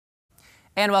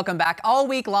And welcome back. All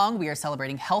week long, we are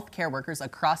celebrating healthcare workers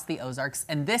across the Ozarks,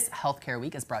 and this Healthcare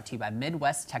Week is brought to you by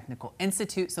Midwest Technical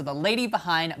Institute. So the lady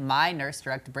behind My Nurse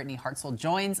Direct, Brittany Hartzell,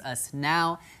 joins us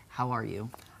now. How are you?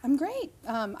 I'm great.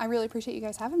 I really appreciate you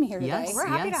guys having me here today. Yes, we're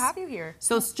happy to have you here.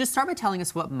 So just start by telling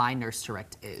us what My Nurse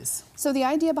Direct is. So the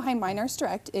idea behind My Nurse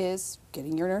Direct is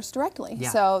getting your nurse directly. Yeah.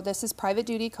 So this is private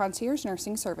duty concierge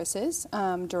nursing services,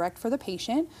 direct for the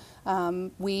patient.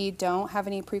 We don't have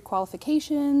any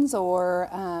pre-qualifications or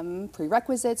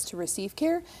prerequisites to receive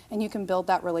care, and you can build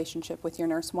that relationship with your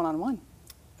nurse one-on-one.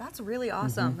 That's really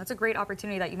awesome. That's a great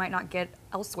opportunity that you might not get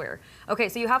elsewhere. Okay,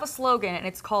 so you have a slogan, and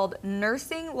it's called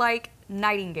Nursing Like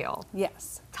Nightingale.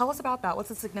 Yes. Tell us about that. What's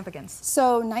the significance?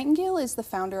 So Nightingale is the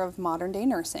founder of Modern Day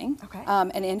Nursing. Okay.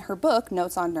 And in her book,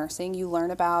 Notes on Nursing, you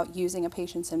learn about using a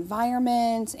patient's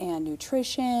environment and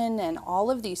nutrition and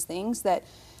all of these things that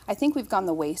I think we've gone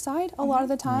the wayside a lot of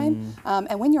the time.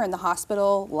 And when you're in the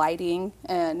hospital, lighting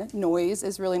and noise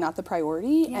is really not the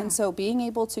priority. Yeah. And so being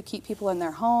able to keep people in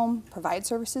their home, provide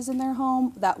services in their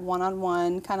home, that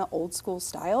one-on-one kind of old school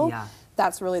style, Yeah.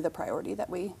 that's really the priority that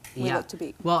we look to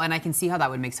be. Well, and I can see how that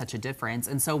would make such a difference.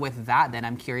 And so with that, then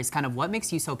I'm curious kind of what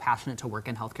makes you so passionate to work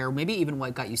in healthcare, or maybe even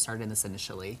what got you started in this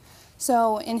initially?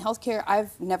 So in healthcare,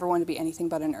 I've never wanted to be anything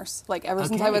but a nurse. Like ever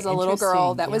since Okay, I was a little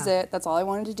girl, that was yeah. it. That's all I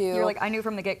wanted to do. You're like, I knew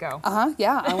from the get-go.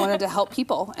 Yeah, I wanted to help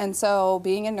people. And so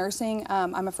being in nursing,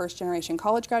 I'm a first generation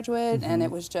college graduate, and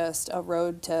it was just a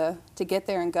road to get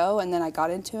there and go. And then I got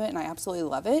into it and I absolutely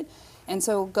love it. And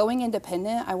so going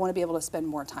independent, I want to be able to spend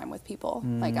more time with people.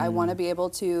 Like I want to be able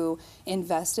to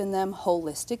invest in them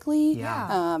holistically.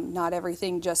 Yeah. Not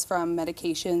everything just from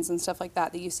medications and stuff like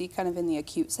that you see kind of in the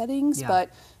acute settings, Yeah. but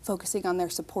focusing on their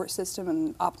support system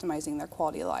and optimizing their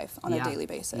quality of life on a daily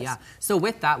basis. Yeah. So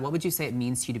with that, what would you say it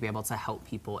means to you to be able to help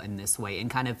people in this way and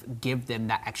kind of give them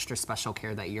that extra special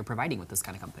care that you're providing with this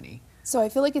kind of company? So I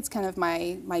feel like it's kind of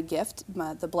my gift,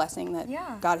 the blessing that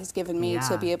God has given me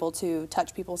to be able to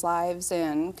touch people's lives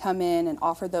and come in and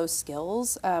offer those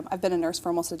skills. I've been a nurse for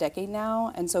almost a decade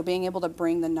now, and so being able to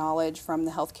bring the knowledge from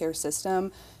the healthcare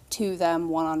system to them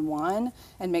one-on-one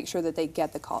and make sure that they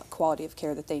get the quality of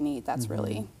care that they need, that's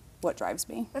really what drives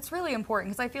me. That's really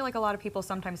important because I feel like a lot of people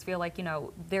sometimes feel like, you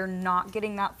know, they're not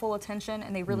getting that full attention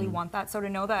and they really want that. So to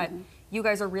know that you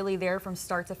guys are really there from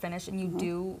start to finish and you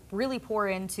do really pour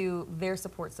into their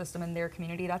support system and their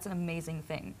community, that's an amazing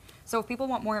thing. So if people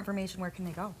want more information, where can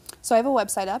they go? So I have a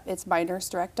website up. It's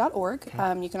mynursedirect.org.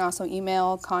 You can also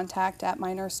email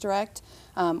contact@mynursedirect,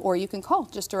 or you can call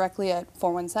just directly at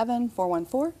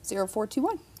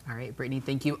 417-414-0421. All right, Brittany,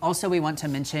 thank you. Also, we want to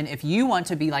mention, if you want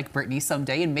to be like Brittany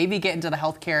someday and maybe get into the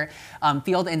healthcare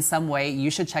field in some way,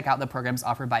 you should check out the programs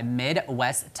offered by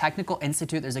Midwest Technical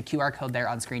Institute. There's a QR code there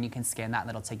on screen. You can scan that, and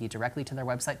that'll take you directly to their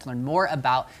website to learn more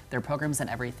about their programs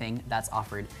and everything that's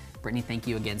offered. Brittany, thank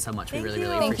you again so much. We really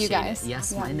appreciate Thank you, guys. it.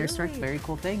 Yes, My Nurse Direct, very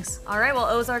cool things. All right, well,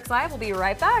 Ozarks Live will be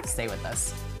right back. Stay with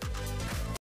us.